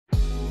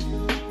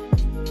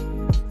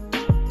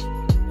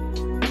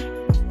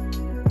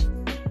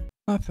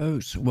Hi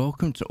folks,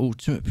 welcome to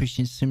Ultimate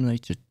Fishing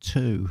Simulator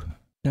 2.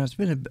 Now it's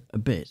been a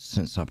bit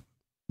since I've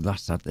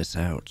last had this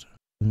out.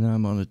 And now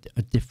I'm on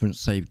a different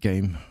save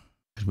game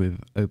because we've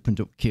opened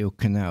up Kiel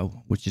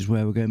Canal, which is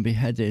where we're going to be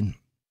heading.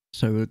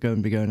 So we're going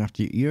to be going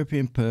after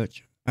European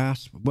perch,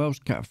 asp, Welsh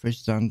catfish,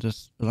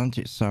 sanders,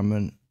 Atlantic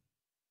salmon,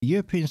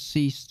 European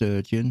sea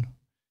sturgeon,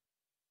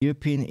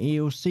 European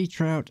eel, sea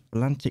trout,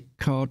 Atlantic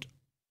cod,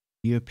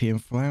 European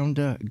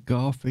flounder,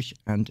 garfish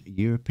and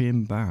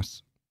European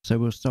bass. So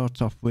we'll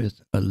start off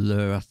with a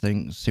lure, I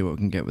think, see what we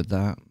can get with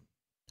that.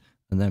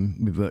 And then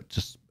revert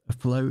to a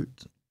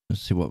float and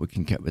see what we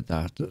can get with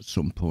that at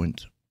some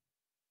point.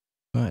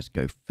 Right, let's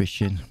go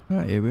fishing.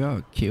 Right, here we are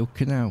at Kiel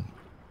Canal.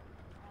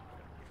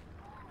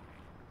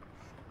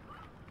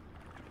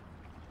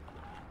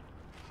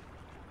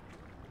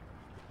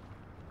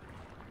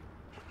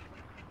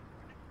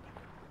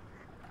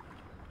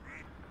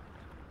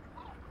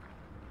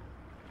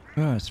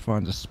 Right, let's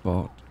find a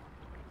spot.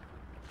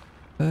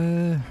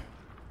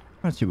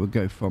 Actually, we'll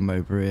go from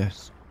over here.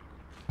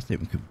 I think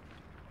we could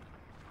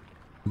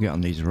get on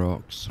these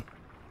rocks.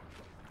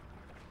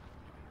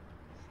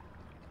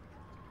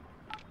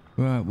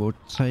 Right, we'll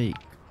take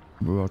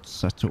rod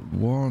setup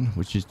 1,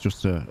 which is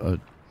just a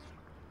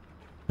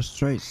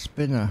straight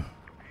spinner.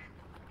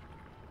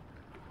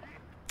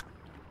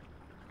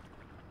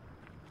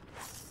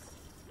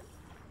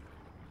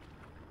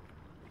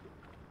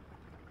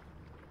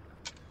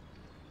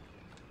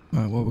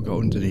 Right, what we got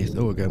underneath?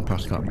 Oh, we're going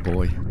past that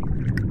buoy.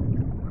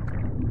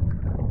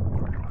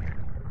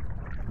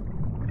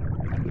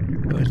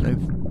 There's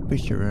no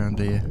fish around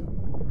here.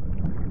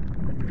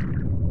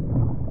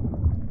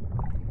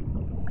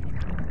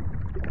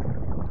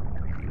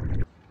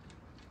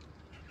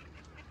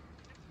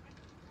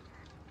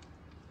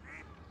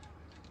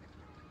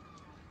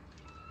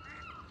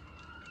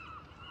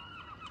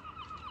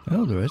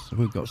 Oh, there is.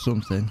 We've got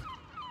something.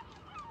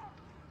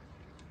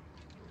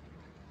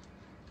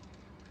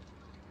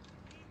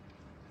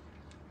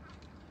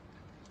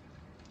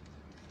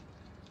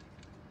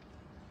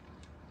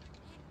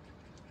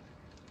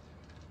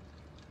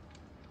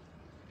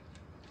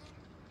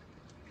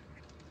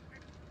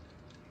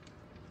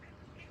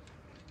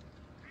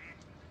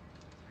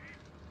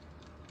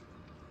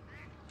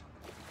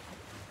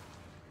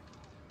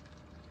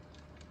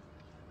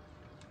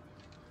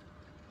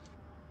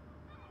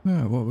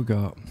 Right, what we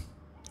got?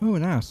 Oh,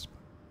 an asp.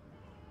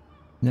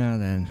 Now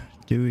then,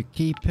 do we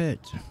keep it?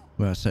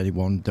 Well, it's only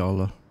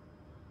 $1.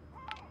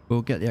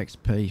 We'll get the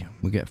XP.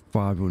 We'll get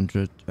 5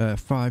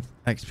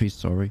 XP,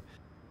 sorry,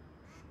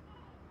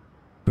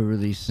 for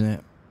releasing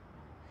it.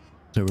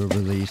 So we'll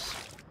release.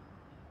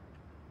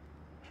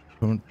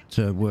 I want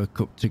to work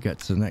up to get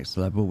to the next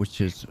level,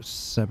 which is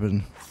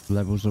 7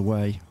 levels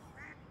away.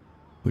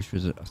 Which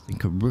was, I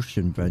think, a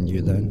Russian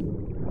venue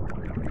then.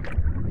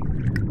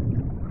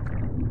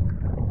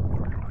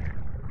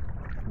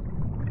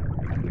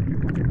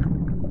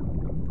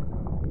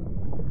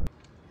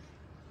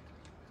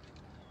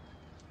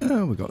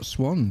 Oh, we got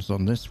swans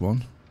on this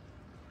one.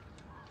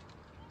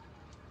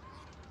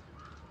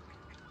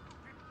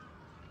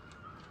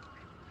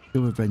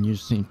 Other venues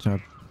seem to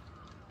have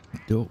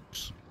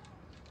ducks.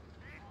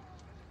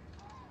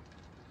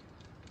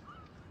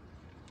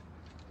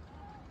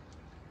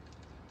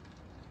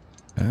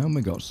 And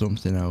we got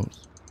something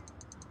else.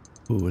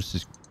 Oh, this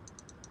is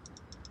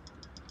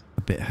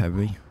a bit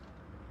heavy.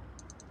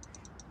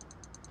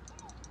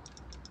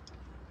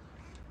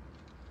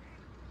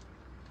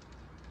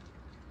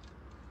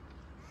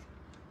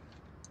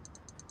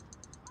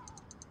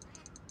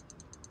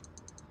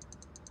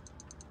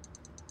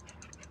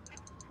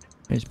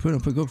 It's putting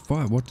up a good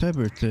fight,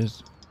 whatever it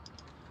is.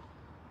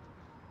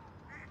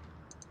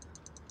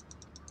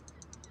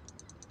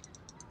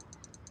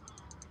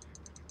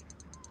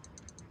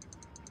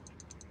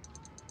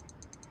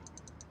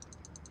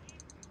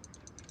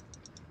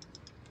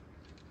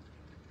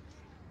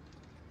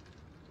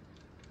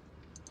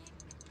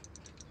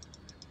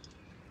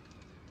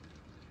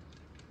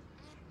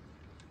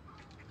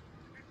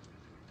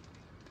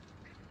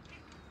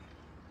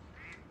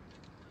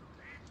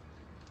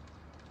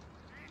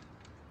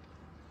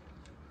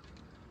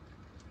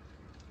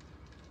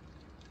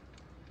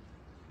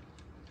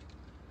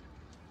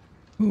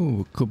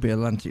 Oh, could be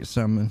Atlantic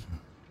salmon.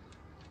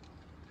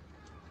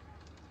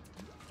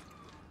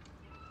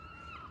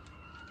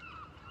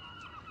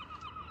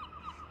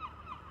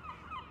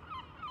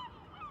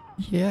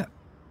 Yeah.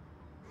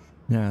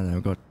 Now then,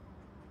 we've got to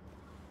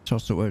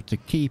toss it over to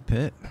keep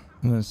it.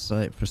 I'm going to sell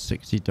it for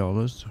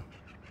 $60.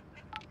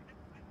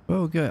 Well,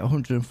 we'll get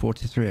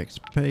 143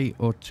 XP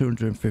or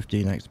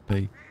 215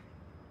 XP.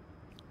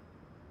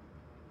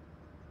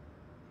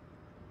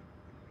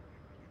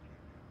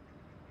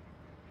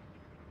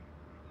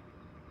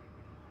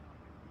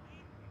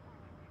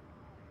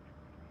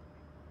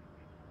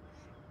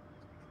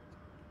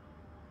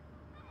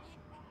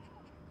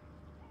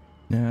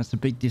 Now, it's a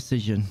big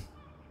decision.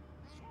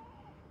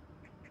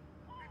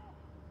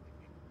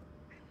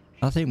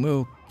 I think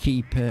we'll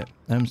keep it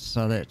and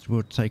sell it.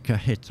 We'll take a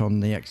hit on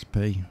the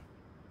XP.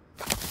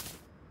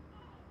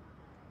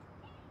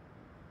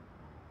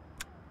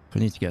 I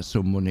need to get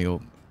some money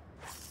up.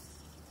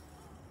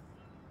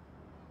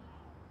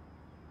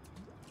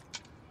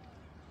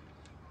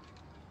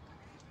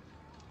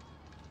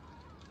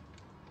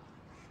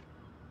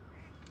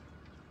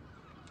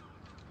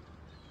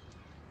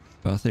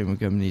 But I think we're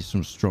going to need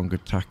some stronger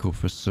tackle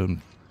for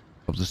some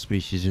of the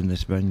species in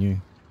this venue.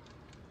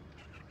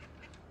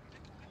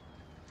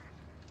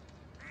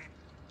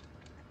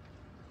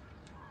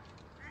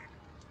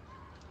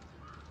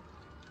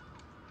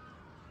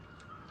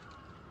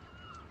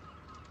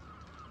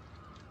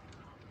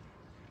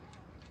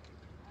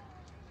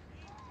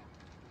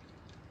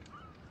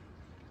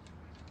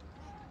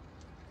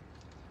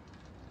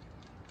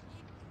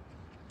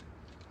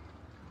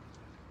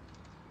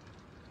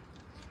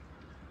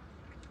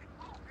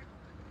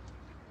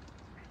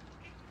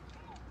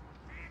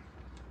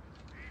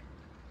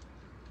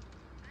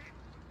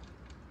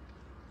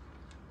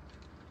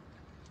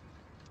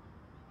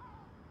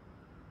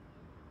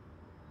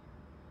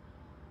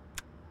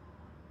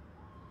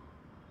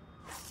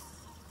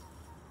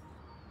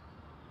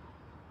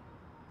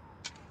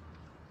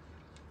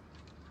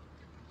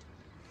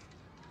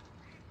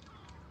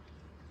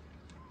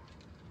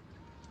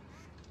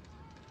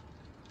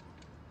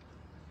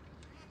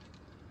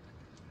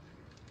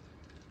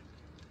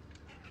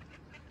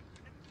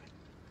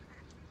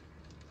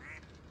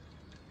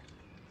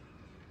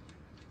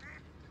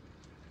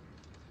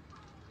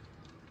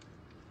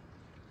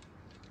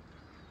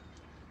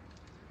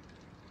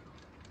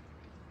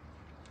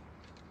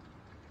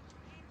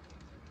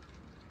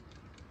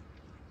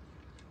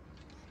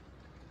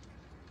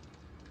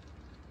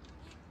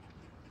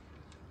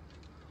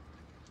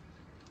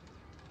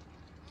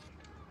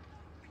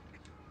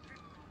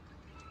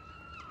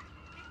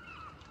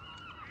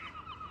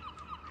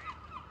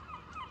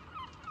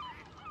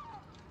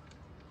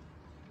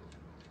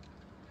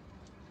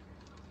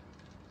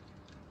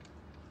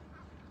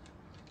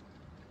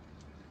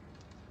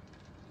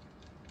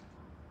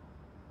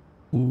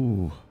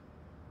 Ooh,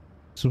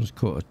 someone's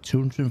caught a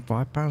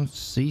 £205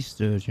 sea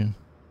sturgeon.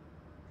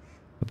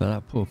 I bet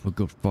that put up a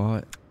good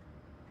fight.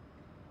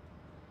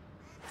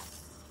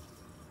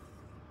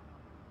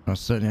 I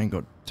certainly ain't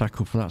got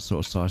tackle for that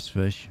sort of size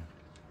fish.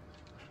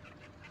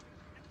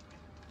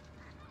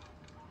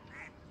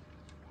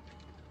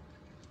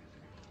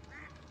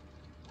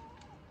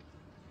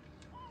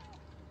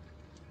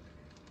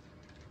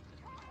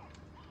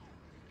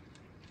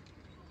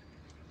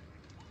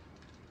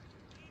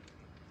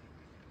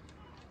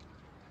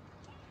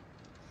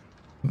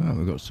 Well,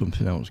 we've got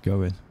something else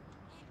going.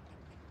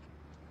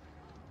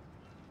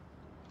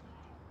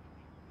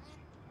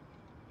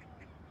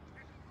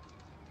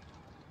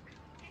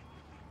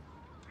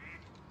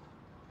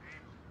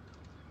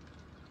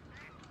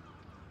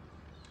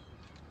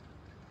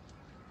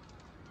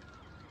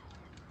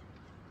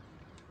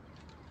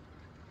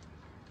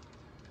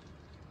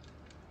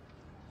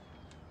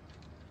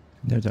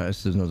 No doubt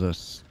it's another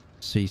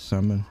sea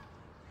salmon.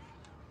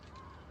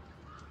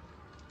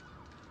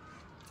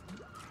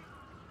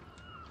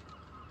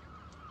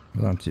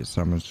 Atlantic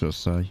salmon, should I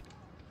say.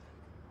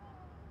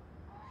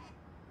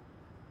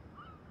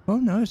 Oh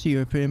no, it's a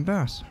European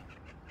bass.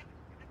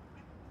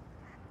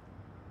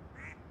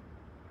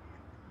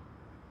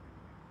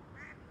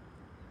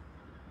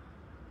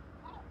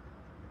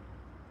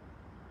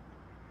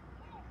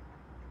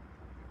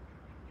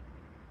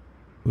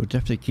 We'll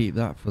definitely keep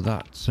that for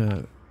that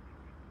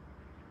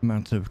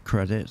amount of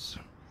credits.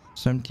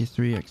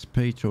 73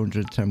 XP,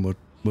 210.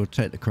 We'll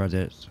take the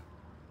credits.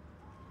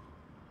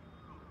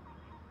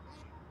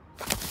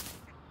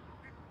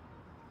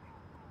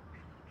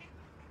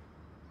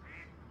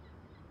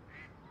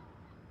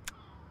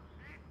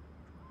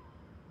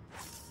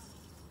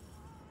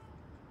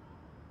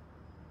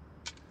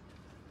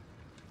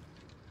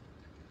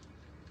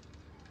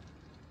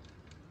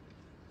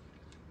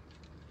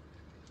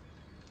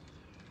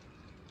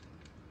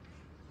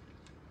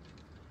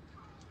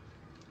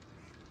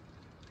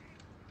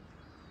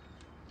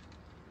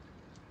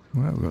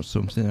 Well, we've got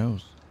something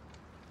else.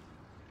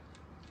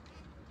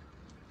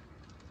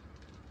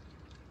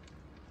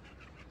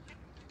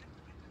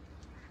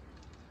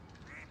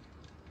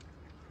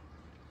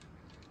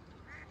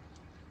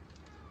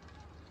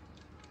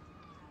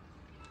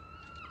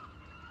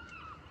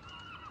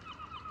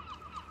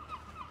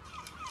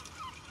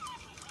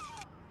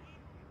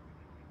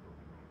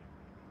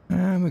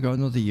 And we got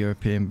another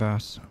European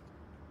bass.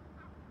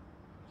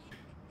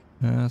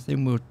 I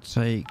think we'll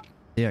take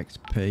the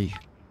XP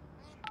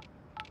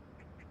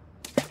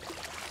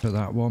for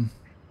that one.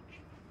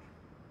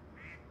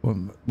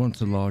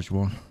 One's a large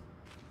one.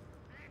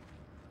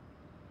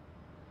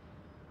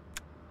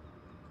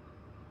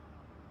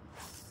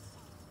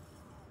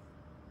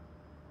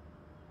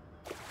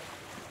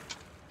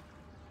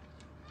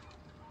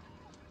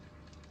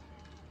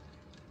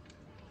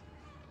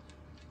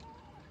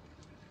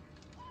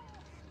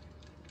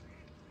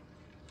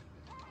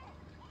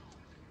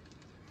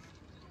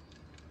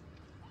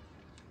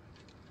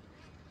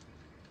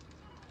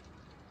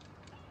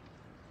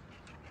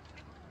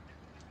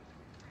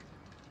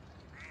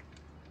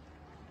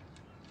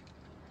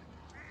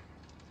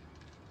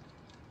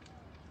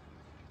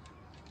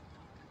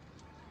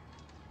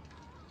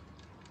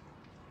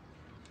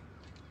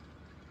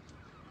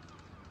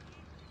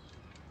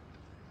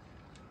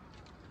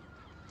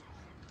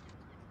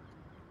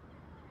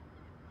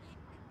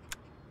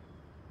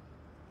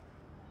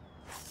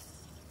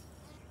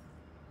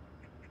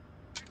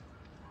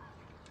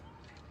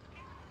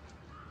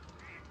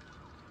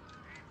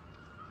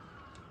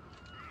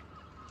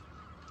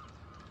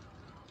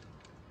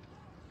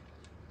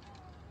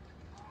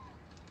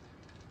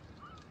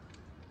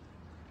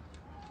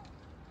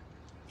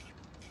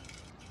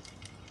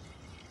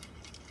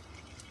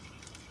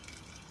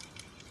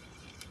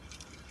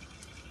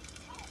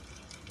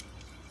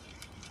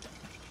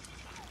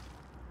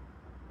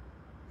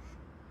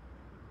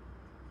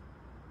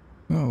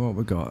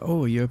 we got?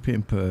 Oh,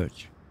 European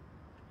perch.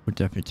 We'll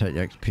definitely take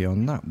the XP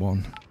on that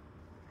one.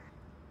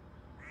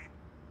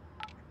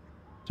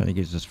 It only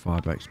gives us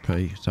 5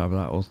 XP, so have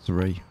that or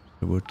 3.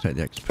 So we'll take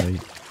the XP.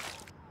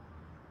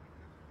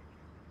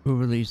 We'll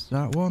release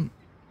that one.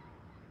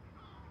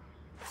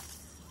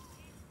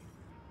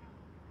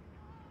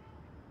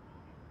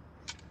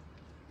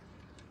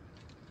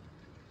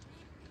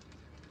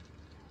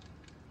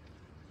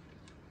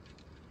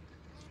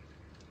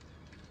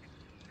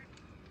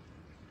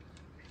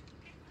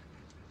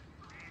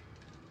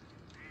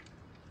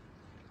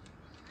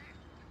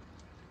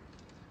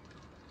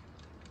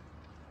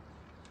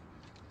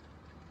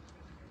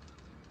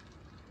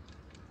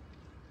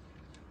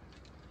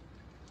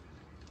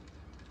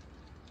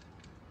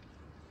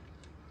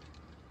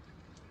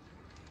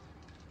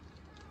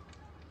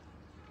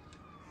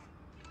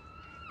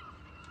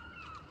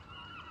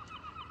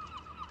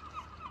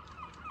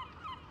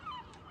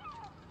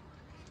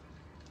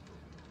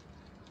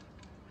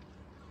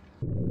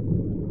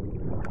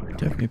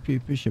 Definitely a few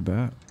fish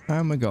about.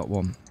 And we got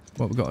one.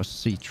 What, we got a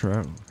sea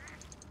trout.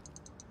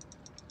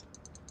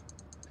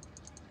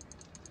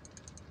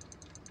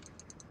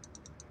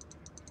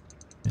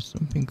 There's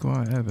something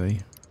quite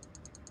heavy.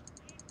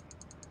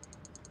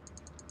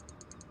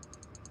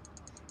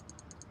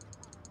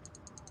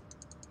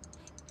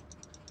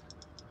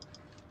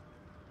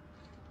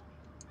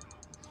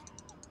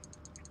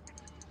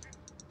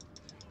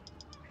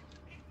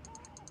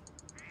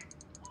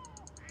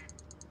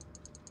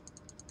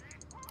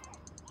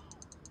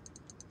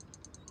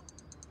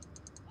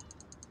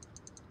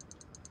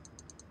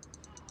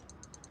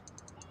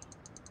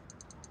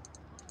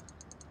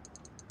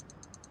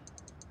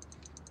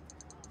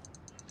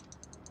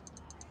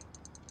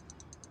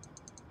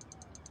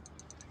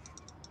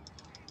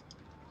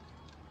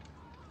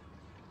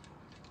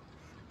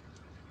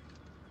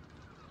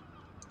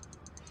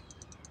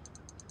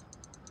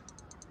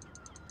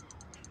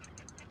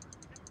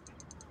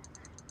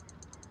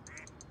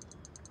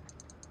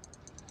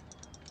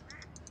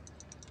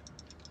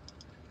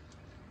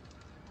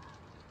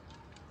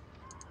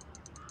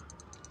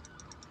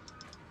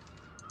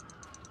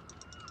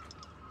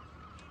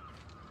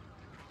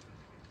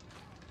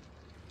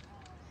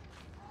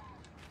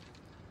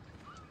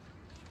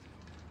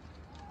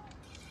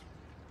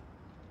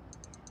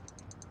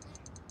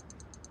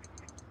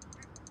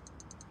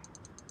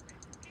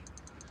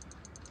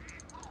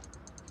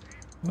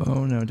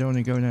 Oh no, don't want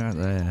to go out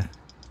there.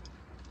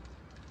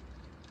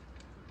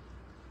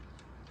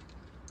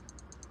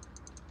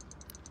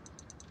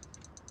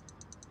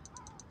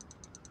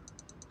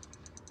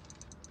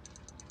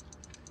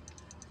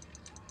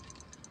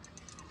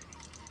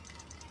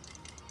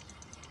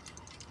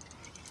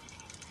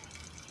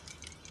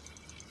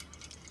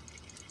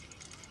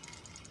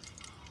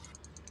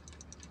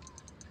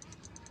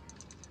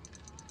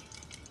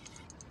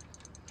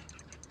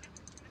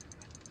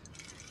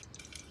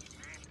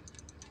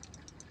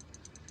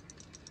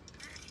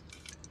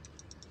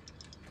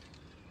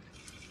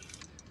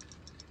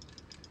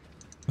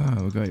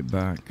 Oh, we got it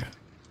back.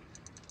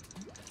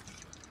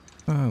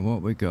 Oh,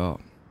 what we got?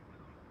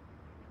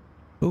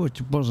 Oh, it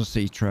was a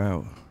sea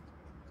trout.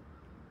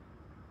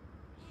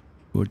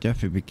 We'll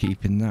definitely be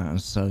keeping that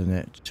and selling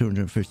it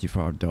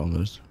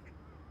 $255.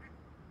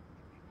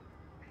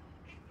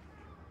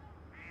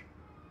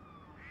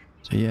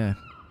 So yeah,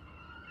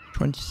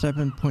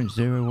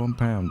 27.01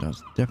 pound.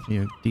 That's definitely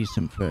a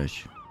decent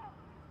fish.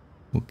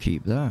 We'll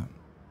keep that.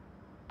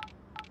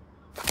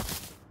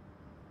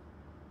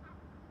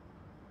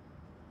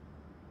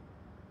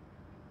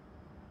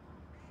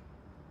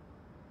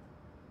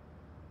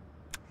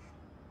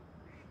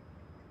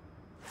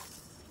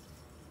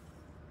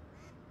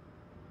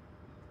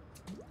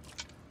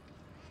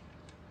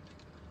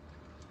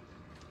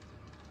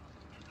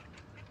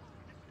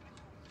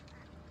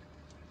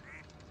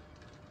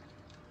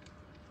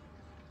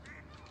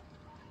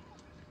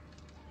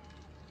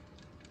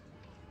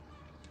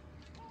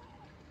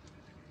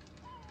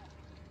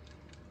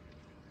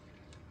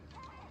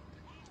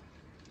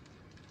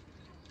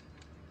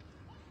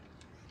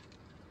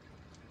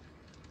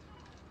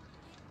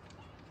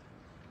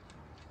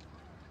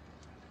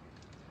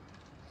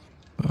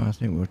 I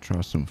think we'll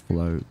try some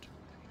float.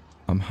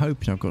 I'm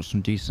hoping I've got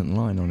some decent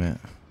line on it.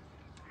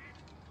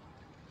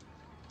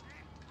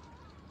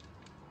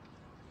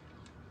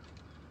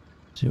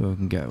 See what I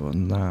can get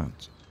on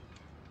that.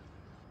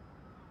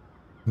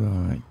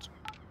 Right.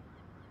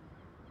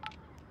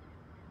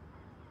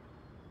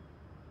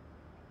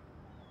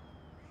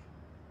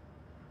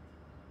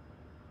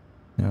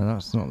 No,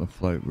 that's not the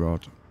float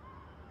rod.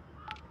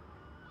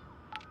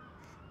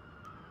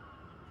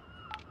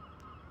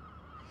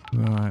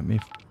 Right, my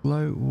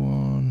float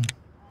one.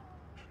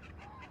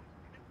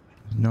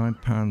 There's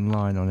 £9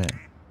 line on it.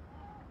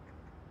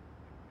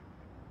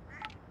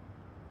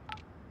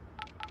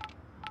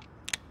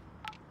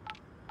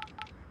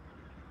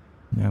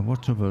 Now,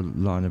 what other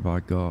line have I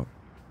got?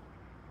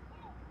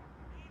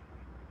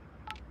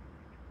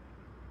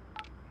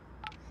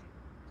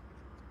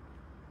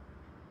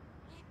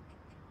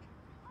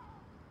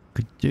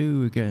 Could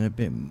do, we're getting a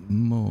bit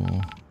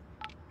more.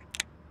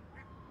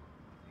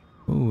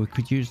 Oh, we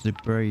could use the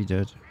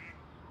braided.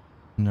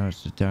 No,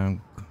 it's a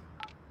down.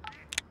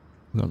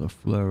 We've got the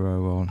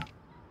fluoro on.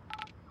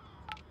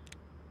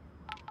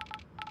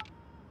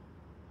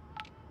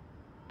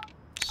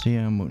 See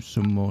how much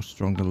some more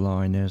stronger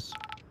line is.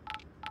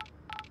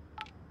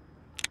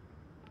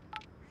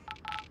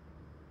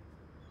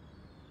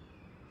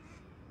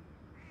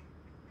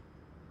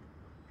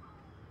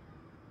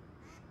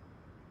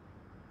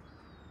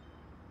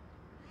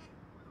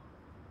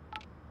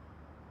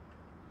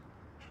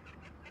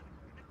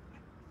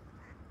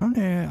 Oh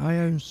yeah, I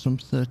own some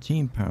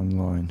 £13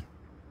 line.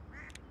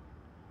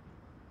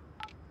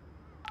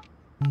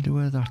 Wonder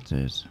where that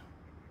is.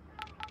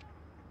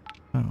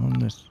 That on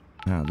this.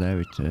 Ah, there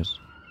it is.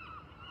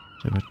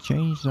 So if I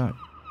change that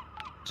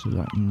to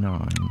like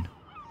 9.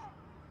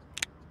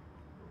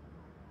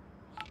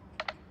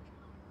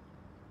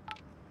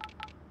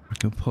 I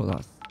can put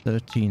that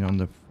 13 on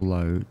the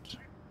float.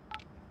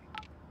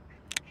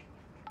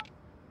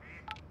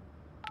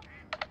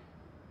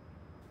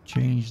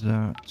 Change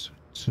that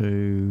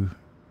to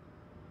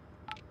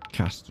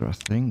caster, I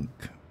think.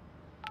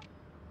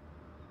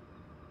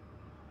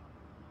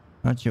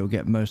 Actually, it'll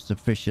get most of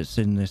the fish that's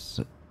in this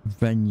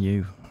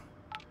venue.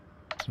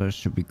 So it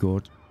should be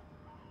good.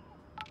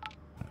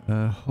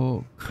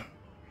 Hook.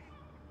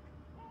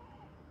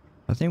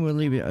 I think we'll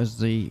leave it as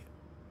the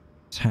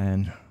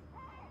 10.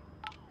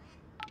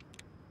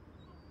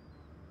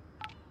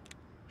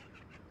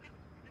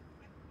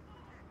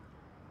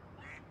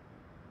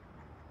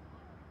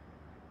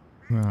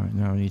 Right,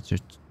 now I need to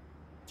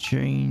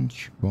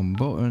change one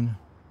button.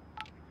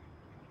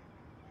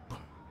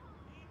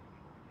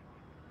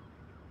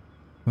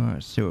 Right,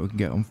 let's see what we can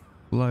get on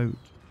float.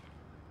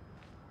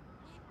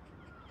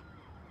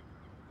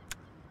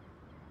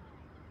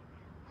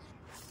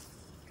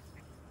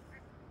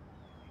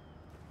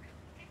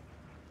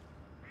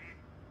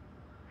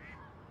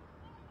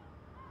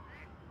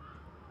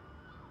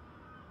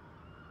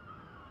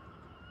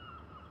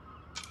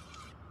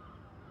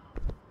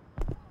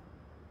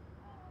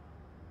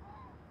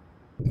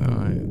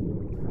 Right.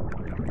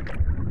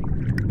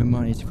 We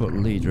might need to put the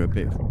leader a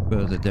bit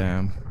further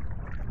down.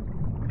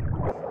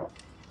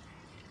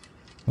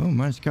 Oh,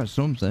 managed to catch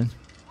something.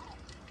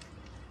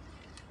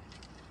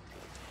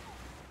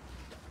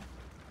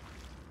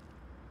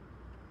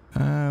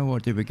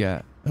 What did we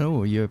get?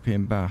 Oh, a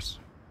European bass.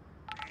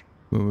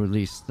 We'll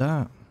release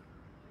that.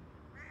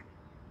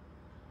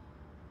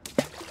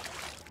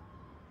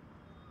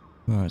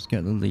 Right, let's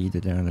get the leader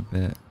down a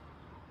bit.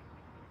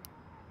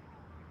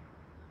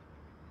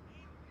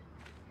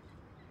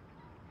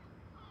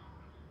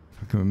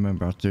 If I can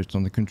remember how to do it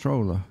on the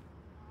controller.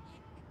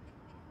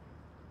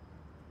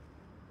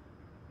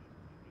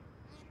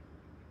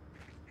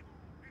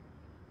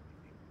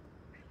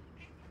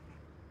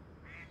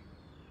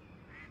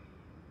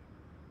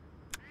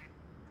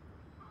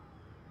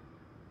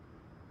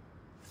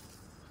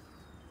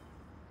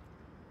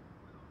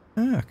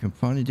 Ah, I can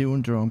finally do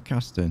underarm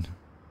casting.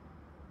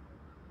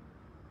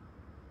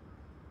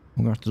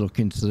 I'm going to have to look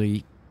into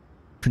the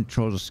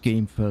controller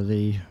scheme for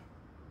the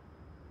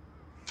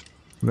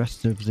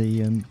rest of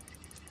the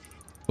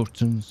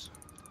buttons.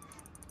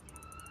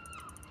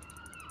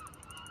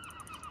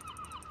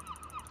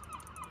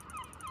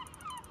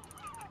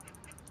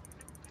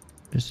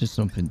 This is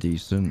something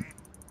decent.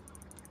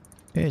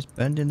 It's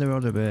bending the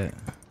rod a bit.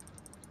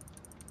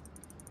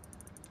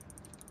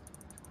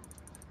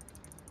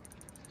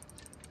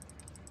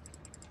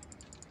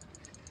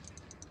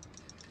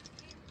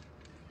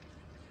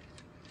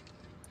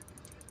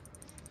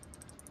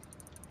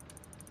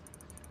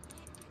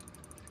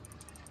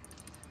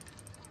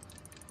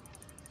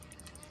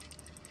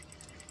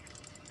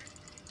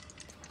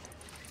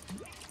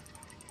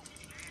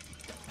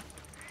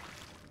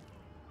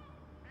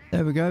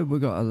 There we go, we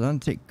got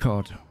Atlantic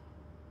cod.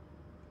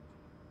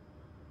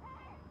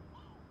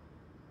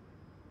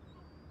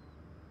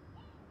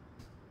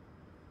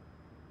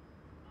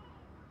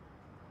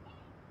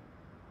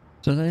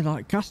 So they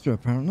like castor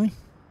apparently.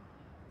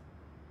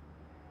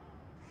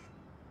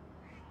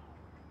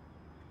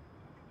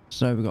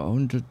 So we got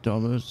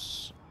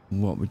 $100.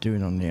 What we're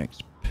doing on the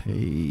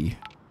XP.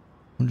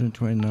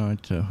 129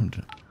 to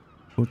 100.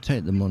 We'll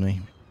take the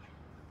money.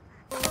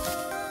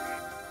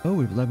 Oh,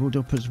 we've leveled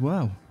up as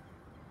well.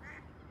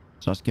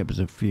 So let's give us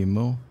a few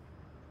more.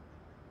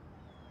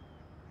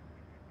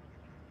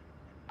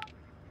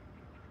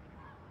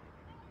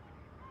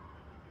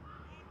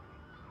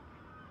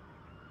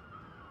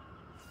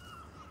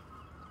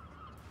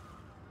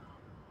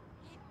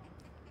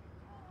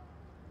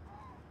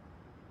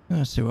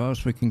 Let's see what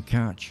else we can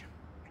catch.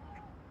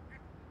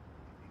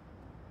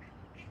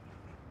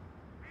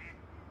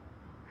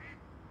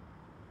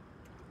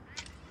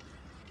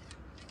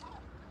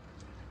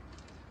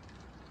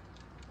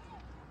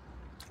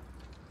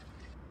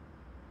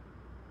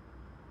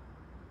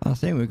 I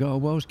think we've got a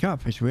Welsh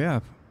catfish, we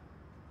have.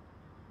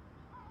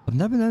 I've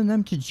never known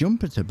them to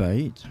jump at a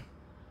bait.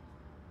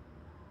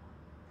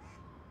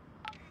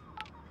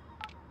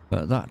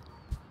 But that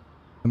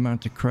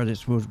amount of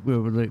credits we'll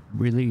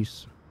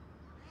release.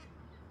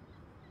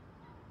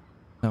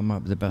 That might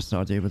be the best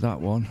idea with that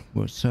one.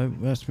 So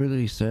let's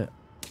release it.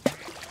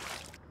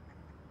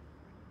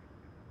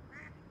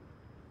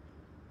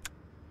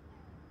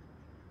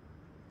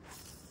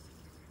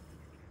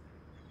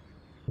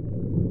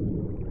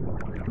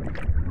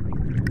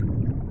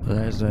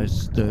 There's a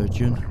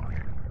sturgeon.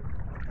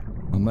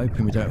 I'm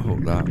hoping we don't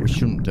hook that. We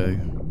shouldn't do.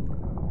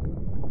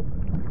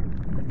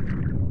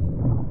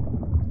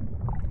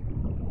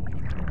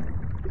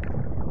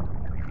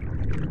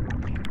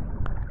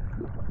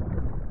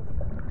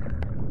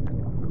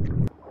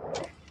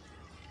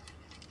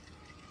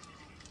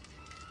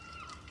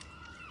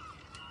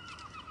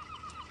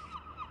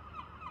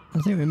 I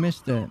think we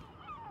missed it.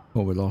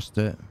 Or we lost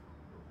it.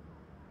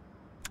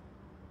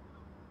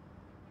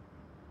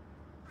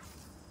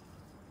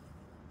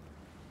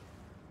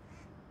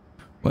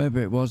 Wherever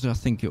it was, I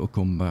think it'll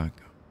come back.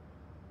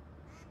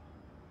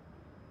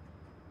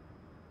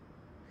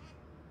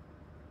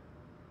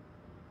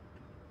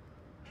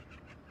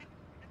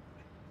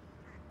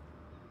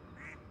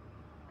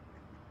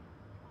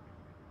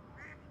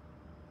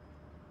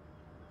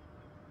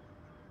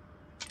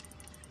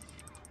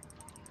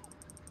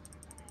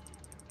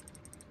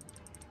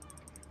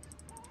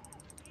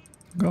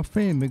 Got a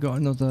feeling we got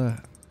another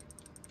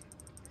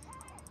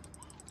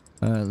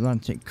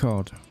Atlantic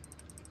cod.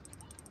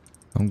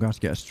 I'm going to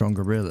get a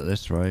stronger reel at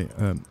this rate,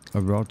 a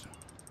rod.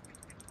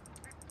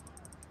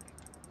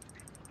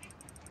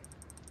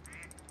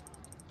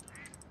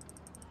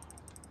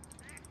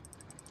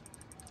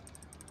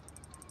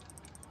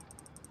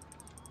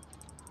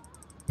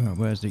 Right,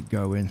 where's it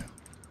going? At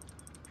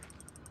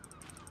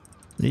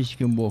least you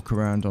can walk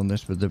around on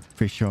this with the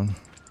fish on.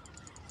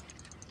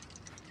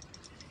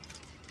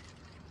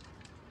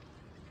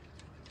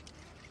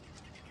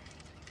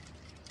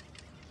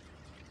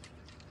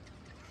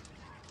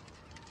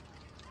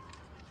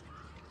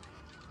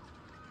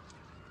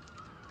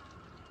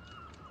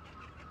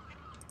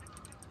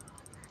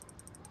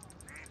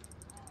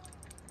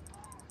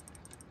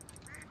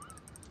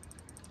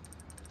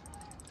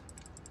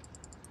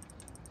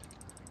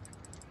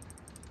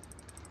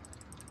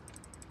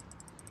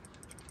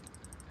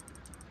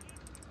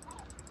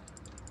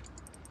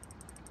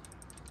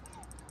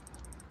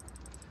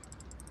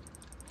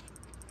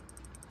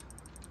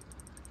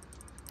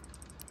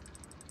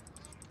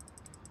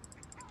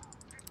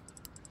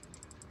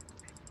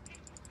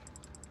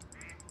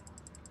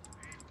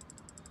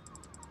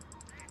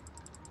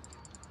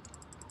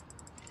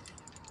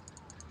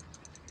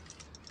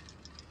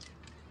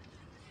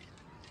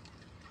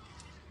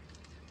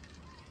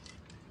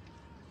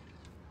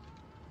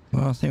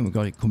 Well, I think we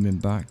got it coming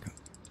back.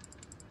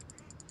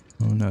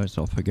 Oh no, it's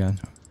off again.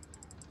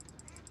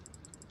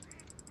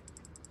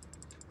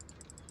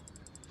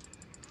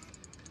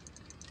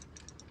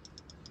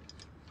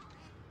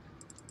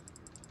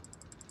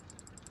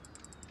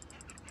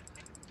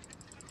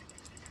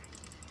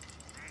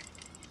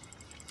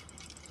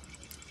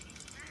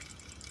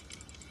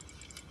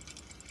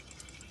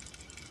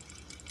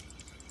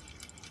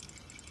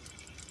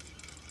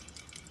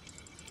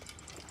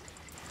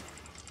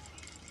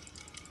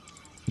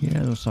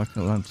 Yeah, looks like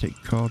Atlantic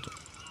cod.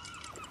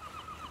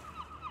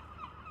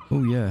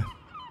 Oh yeah,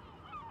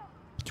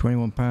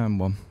 £21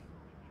 one.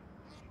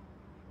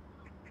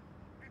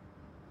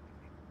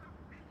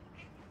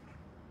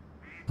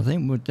 I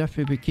think we'll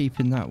definitely be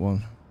keeping that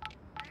one.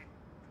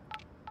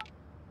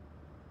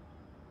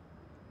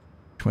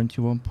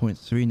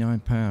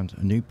 21.39 pound,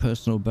 a new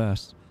personal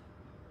best.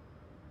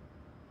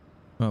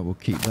 Right, we'll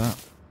keep that.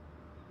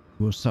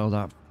 We'll sell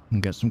that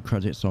and get some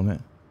credits on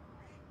it.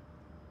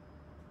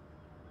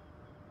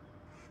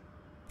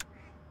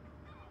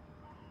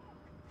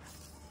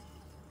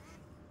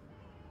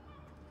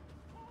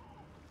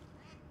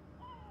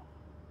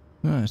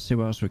 Right, let's see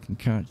what else we can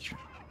catch.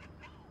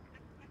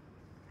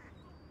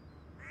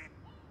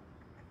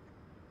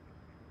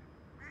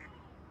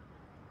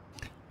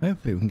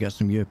 Hopefully we can get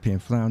some European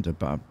flounder,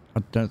 but I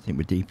don't think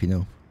we're deep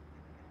enough.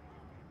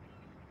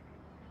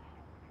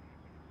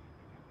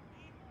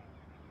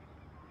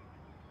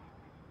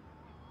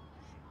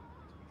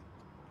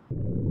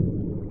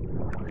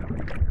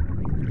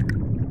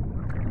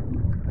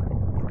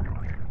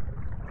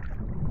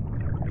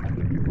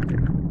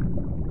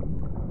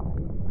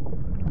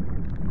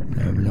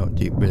 No, we're not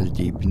really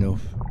deep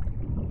enough.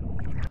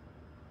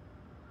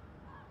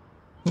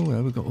 Oh,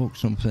 well, we got hooked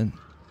something.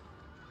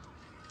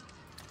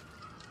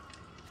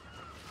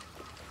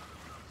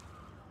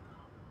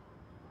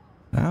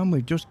 And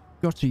we've just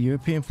got a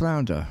European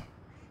flounder.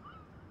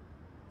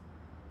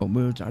 What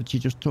we were actually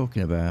just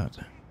talking about.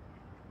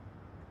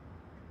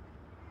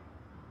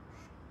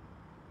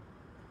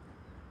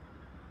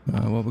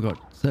 What we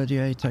got?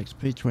 38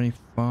 XP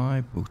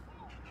 25.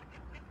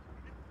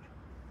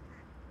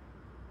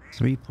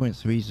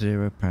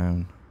 3.30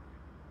 pound.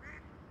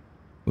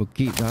 We'll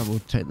keep that, we'll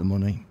take the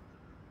money.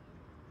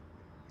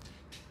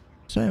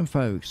 So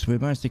folks, we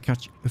managed to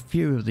catch a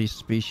few of these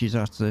species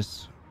out of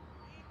this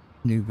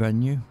new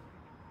venue.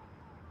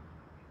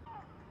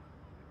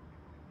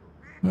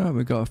 Well,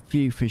 we've got a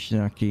few fish in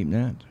our keep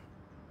net.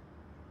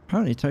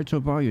 Apparently total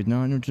value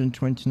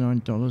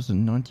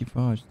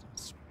 $929.95.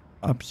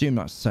 I presume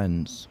that's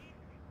cents.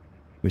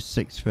 With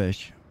 6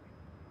 fish.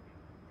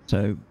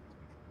 So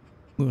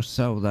we'll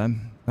sell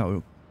them. That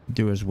will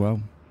do as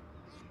well.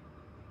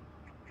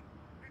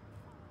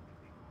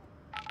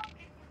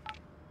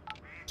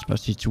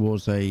 Especially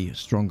towards a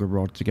stronger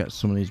rod to get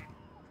some of these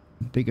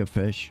bigger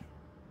fish.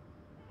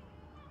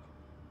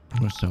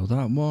 We'll sell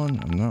that one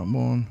and that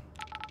one.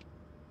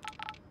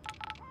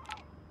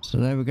 So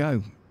there we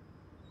go.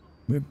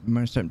 We've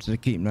managed to empty the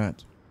keep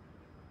net.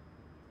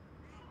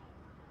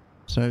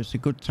 So it's a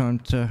good time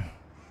to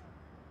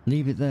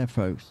leave it there,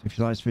 folks. If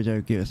you like this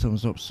video, give it a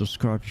thumbs up,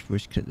 subscribe if you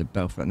wish, click the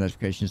bell for that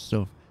notification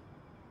stuff.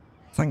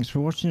 Thanks for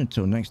watching.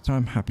 Until next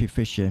time, happy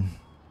fishing.